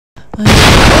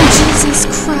Oh, Jesus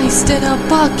Christ, in a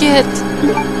bucket!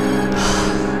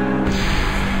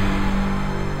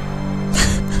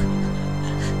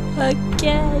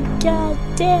 Again, god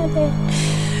damn it.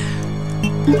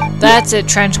 That's it,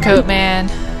 Trenchcoat Man.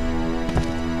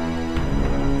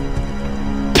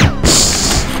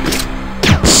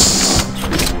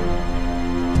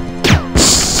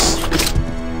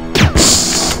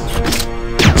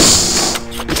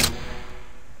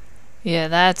 Yeah,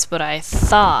 that's what I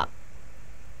thought.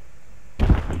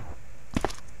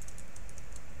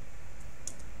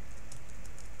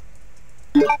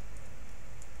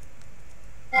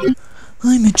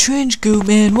 I'm a Trenchcoat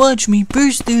Man, watch me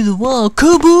burst through the wall,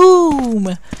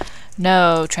 kaboom!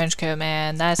 No, Trenchcoat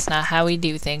Man, that's not how we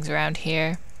do things around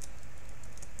here.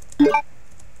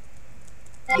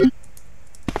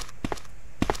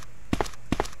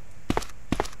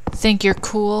 Think you're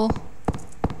cool?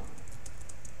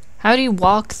 How do you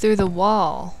walk through the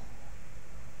wall?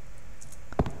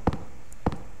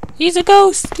 He's a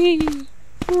ghosty!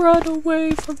 Run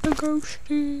away from the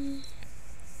ghosty!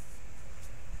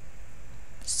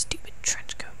 Stupid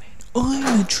Trenchcoat Man.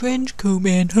 I'm a Trenchcoat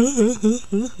Man.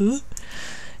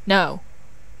 No.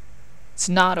 It's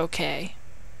not okay.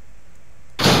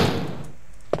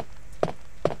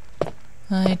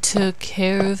 I took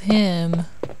care of him.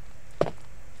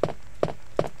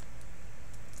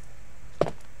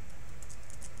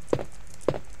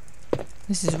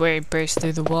 This is where he burst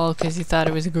through the wall because he thought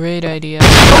it was a great idea.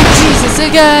 Oh, Jesus,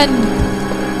 again!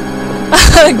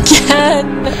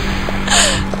 Again!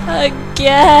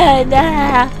 Again!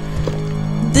 Ah.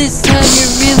 This time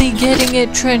you're really getting it,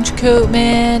 Trenchcoat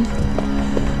Man.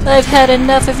 I've had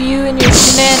enough of you and your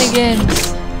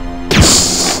shenanigans.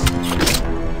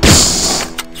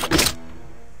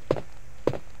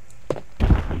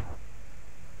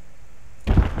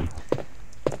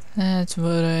 That's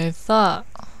what I thought.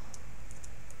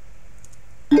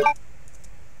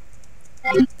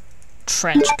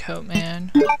 Trenchcoat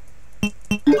Man.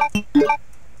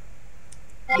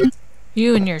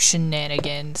 You and your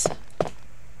shenanigans.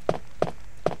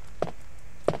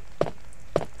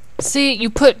 See, you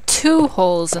put 2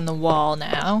 holes in the wall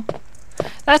now.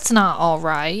 That's not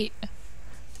alright.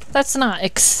 That's not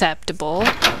acceptable.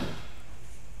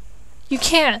 You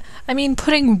can't, I mean,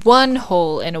 putting 1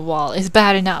 hole in a wall is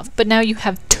bad enough, but now you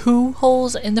have 2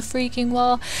 holes in the freaking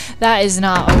wall? That is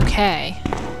not okay.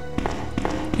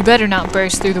 You better not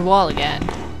burst through the wall again.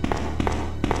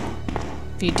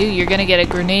 If you do, you're gonna get a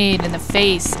grenade in the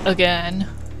face again.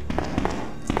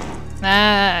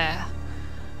 Ah,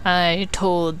 I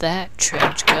told that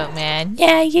Trenchcoat Man.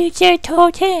 Yeah, you sure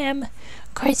told him.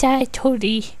 Of course, I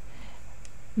totally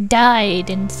died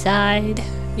inside.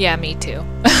 Yeah, me too.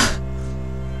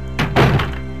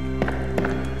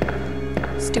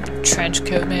 Stupid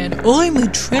Trenchcoat Man. I'm a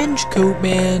Trenchcoat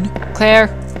Man. Claire,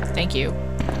 thank you.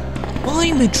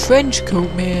 I'm a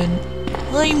Trenchcoat Man.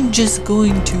 I'm just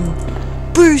going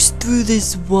to burst through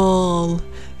this wall.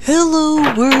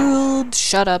 Hello, world.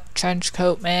 Shut up,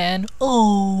 Trenchcoat Man.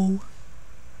 Oh.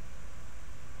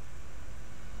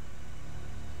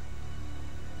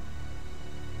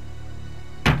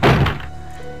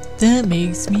 That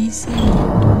makes me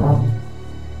sad.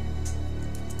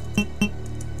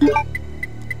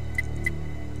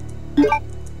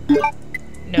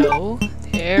 No,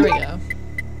 there we go.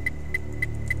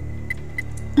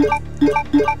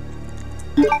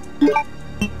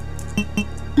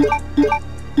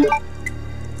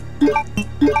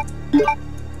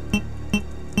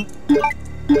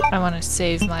 I want to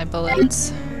save my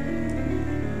bullets.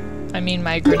 I mean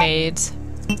my grenades.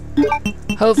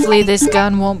 Hopefully this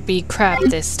gun won't be crap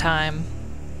this time.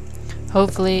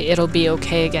 Hopefully it'll be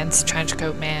okay against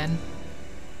Trenchcoat Man.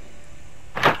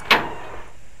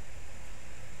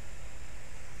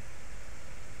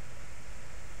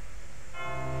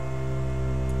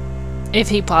 If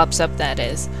he pops up, that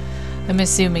is. I'm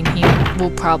assuming he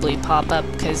will probably pop up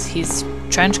because he's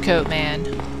Trenchcoat Man.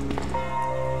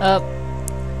 Oh,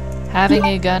 having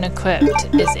a gun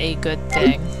equipped is a good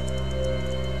thing.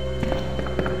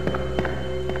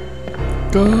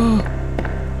 Go.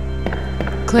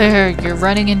 Claire, you're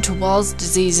running into Wall's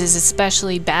disease is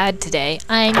especially bad today.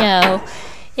 I know.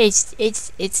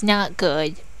 It's not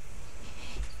good.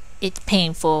 It's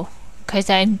painful. 'Cause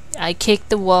I kicked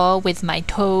the wall with my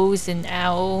toes and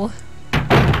ow.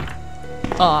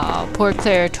 Aw, poor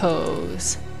Claire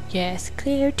toes. Yes,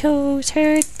 Claire toes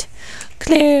hurt.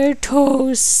 Claire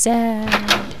toes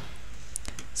sad.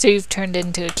 So you've turned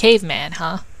into a caveman,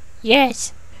 huh?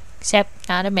 Yes, except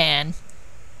not a man.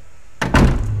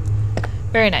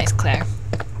 Very nice, Claire.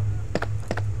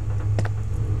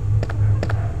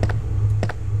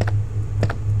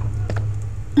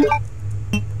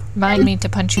 Remind me to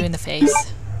punch you in the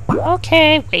face.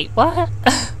 Okay, wait, what?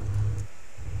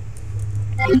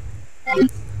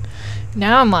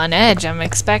 Now I'm on edge. I'm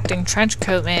expecting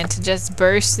Trenchcoat Man to just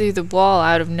burst through the wall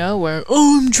out of nowhere.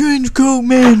 Oh, I'm Trenchcoat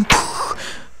Man!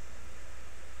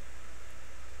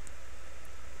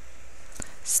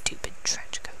 Stupid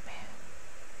Trenchcoat Man.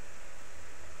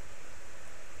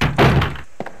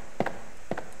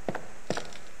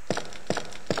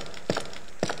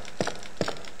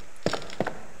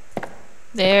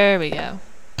 There we go.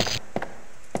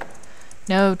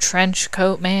 No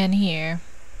Trenchcoat Man here.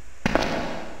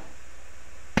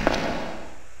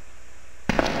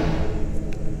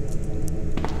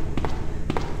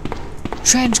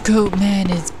 Trenchcoat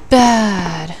Man is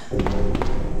bad.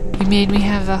 He made me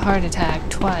have a heart attack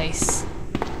twice.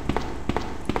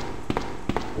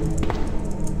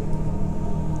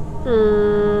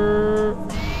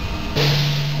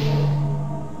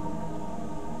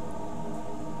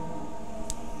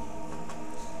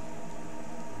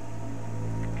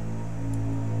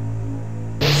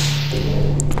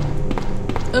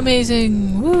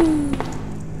 Amazing! Woo!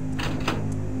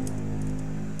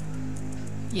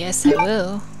 Yes, I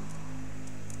will.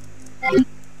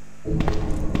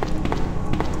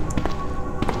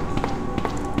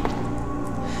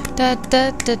 Da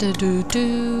da da da do do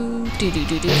do do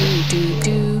do do do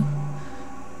do.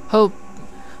 Hope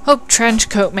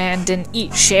Trenchcoat Man didn't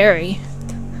eat Sherry.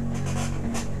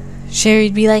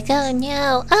 Sherry'd be like, oh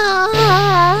no,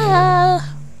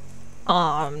 ah,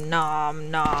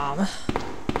 nom nom.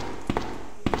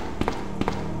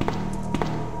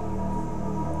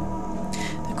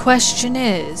 The question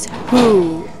is,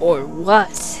 who or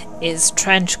what is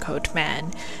Trenchcoat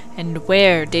Man, and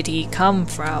where did he come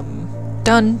from?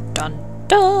 Dun dun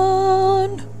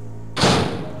dun!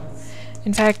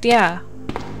 In fact, yeah,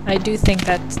 I do think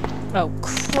that's... Oh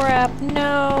crap,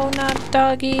 no, not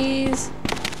doggies!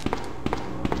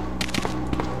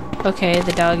 Okay,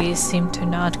 the doggies seem to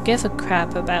not give a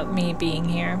crap about me being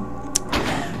here.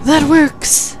 That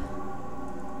works!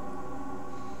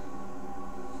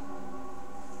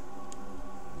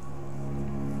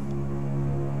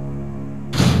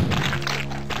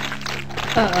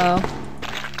 Uh-oh.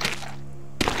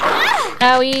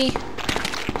 Owie!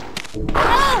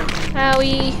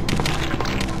 Owie!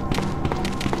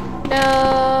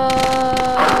 No!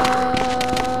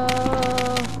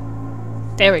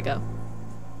 There we go.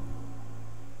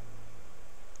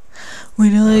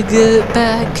 When I get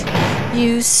back,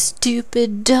 you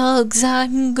stupid dogs,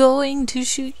 I'm going to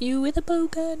shoot you with a bow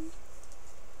gun.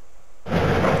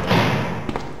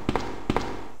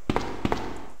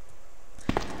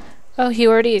 Oh, he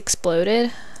already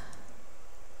exploded?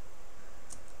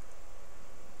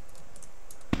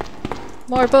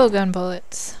 More bowgun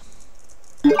bullets.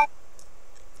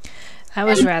 That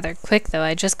was rather quick though.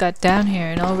 I just got down here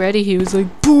and already he was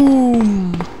like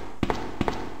boom!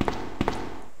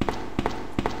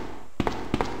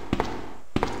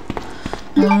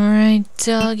 Alright,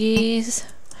 doggies.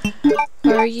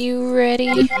 Are you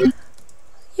ready?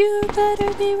 You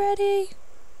better be ready.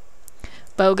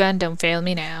 Bowgun, don't fail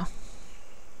me now.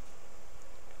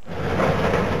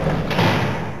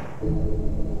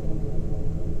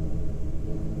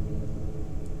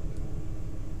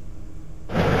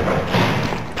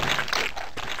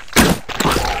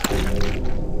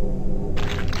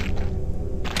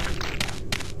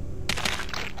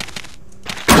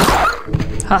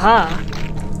 Haha.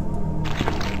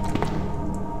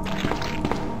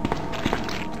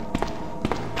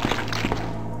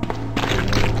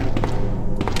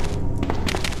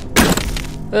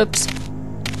 Oops.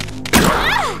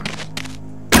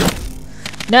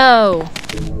 No.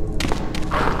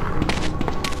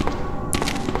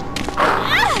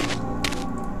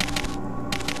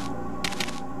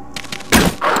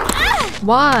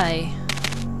 Why?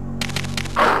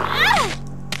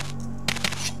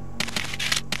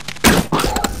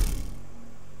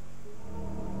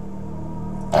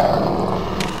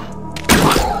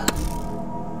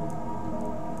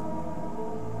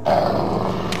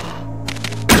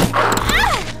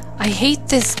 I hate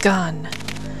this gun.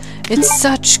 It's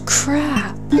such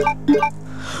crap.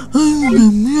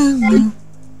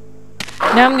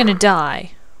 Now I'm gonna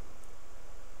die.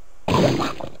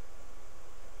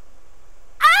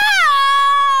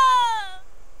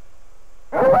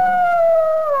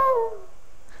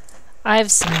 I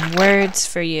have some words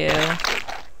for you.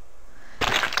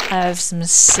 I have some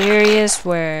serious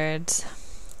words.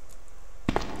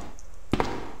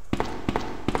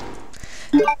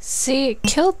 See, it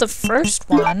killed the first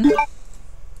one.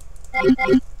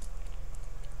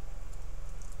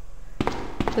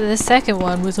 But the second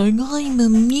one was like, I'm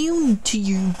immune to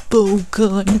you,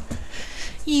 Bogun.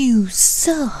 You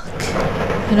suck.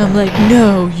 And I'm like,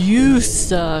 no, you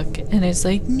suck. And it's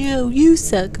like, no, you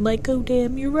suck. I'm like, oh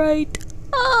damn, you're right.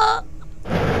 Ah.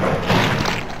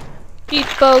 Eat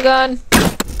Bogun.